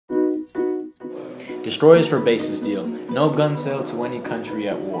Destroyers for bases deal. No gun sale to any country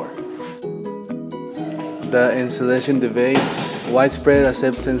at war. The installation debates. Widespread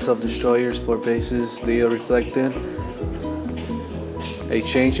acceptance of destroyers for bases deal reflected a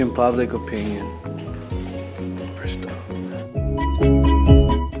change in public opinion. First up.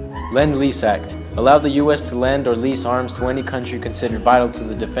 Lend-Lease Act. Allow the U.S. to lend or lease arms to any country considered vital to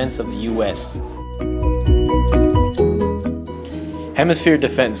the defense of the U.S. Hemisphere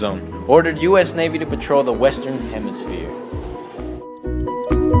Defense Zone. Ordered U.S. Navy to patrol the Western Hemisphere.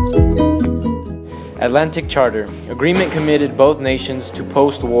 Atlantic Charter. Agreement committed both nations to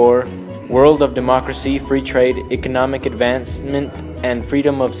post-war world of democracy, free trade, economic advancement, and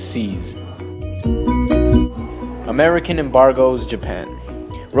freedom of seas. American embargoes Japan.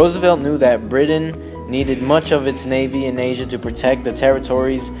 Roosevelt knew that Britain needed much of its navy in Asia to protect the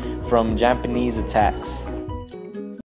territories from Japanese attacks.